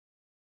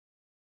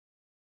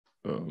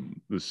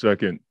the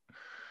second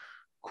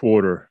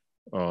quarter,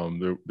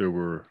 there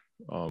were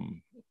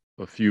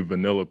a few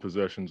vanilla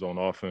possessions on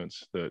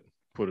offense that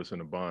put us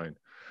in a bind.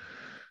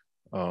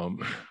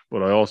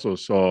 But I also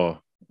saw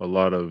a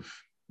lot of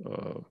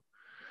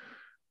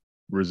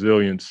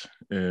resilience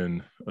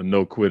and a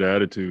no quit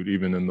attitude,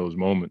 even in those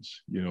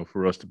moments,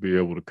 for us to be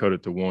able to cut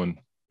it to 1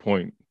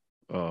 point.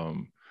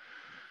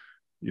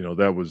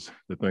 That was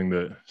the thing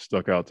that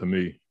stuck out to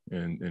me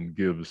and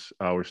gives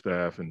our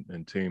staff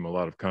and team a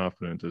lot of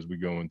confidence as we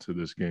go into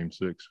this game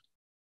 6.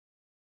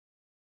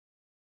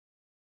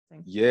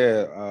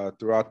 Yeah,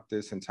 throughout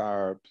this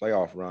entire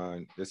playoff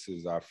run, this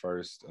is our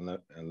first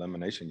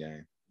elimination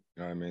game.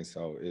 You know what I mean?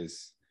 So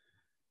it's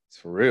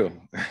for real.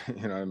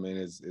 You know what I mean?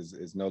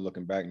 It's no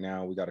looking back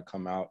now. We got to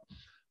come out,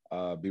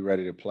 be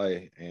ready to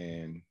play,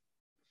 and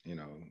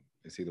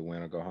it's either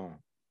win or go home.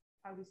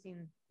 Have you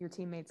seen your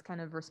teammates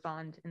kind of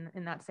respond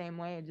in that same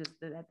way? Just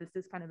that this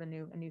is kind of a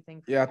new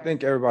thing. Yeah, I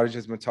think everybody's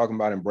just been talking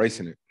about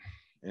embracing it.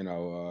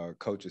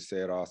 Coaches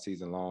said all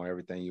season long,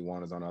 everything you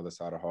want is on the other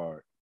side of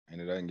hard,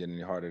 and it doesn't get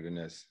any harder than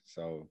this.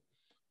 So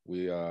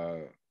we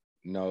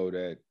know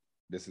that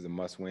this is a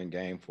must-win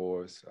game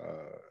for us,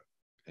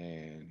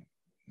 and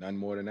nothing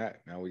more than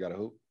that. Now we got to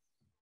hoop.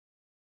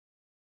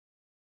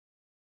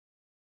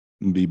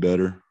 Be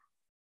better,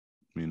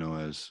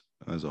 as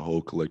a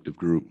whole collective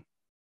group.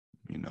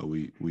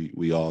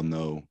 We all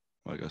know,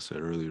 like I said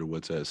earlier,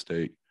 what's at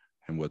stake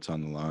and what's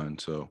on the line.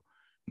 So,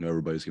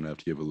 everybody's going to have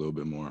to give a little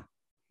bit more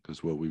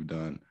because what we've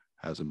done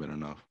hasn't been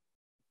enough.